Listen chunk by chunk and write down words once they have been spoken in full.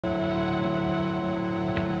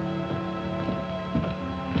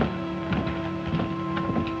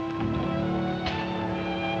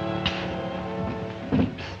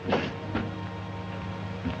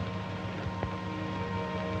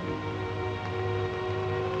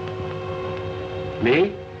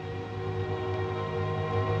Me?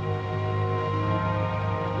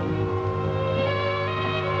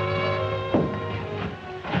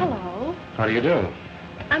 Hello. How do you do?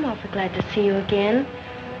 I'm awfully glad to see you again.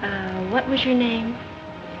 What was your name?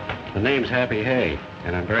 The name's Happy Hay,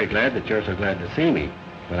 and I'm very glad that you're so glad to see me.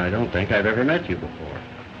 But I don't think I've ever met you before.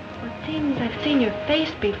 Well, it seems I've seen your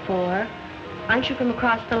face before. Aren't you from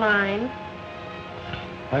across the line?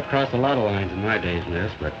 I've crossed a lot of lines in my days,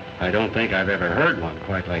 miss, but I don't think I've ever heard one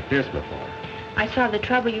quite like this before. I saw the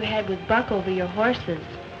trouble you had with Buck over your horses.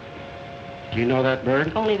 Do you know that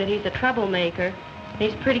bird? Only that he's a troublemaker.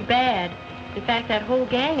 He's pretty bad. In fact, that whole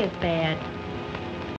gang is bad.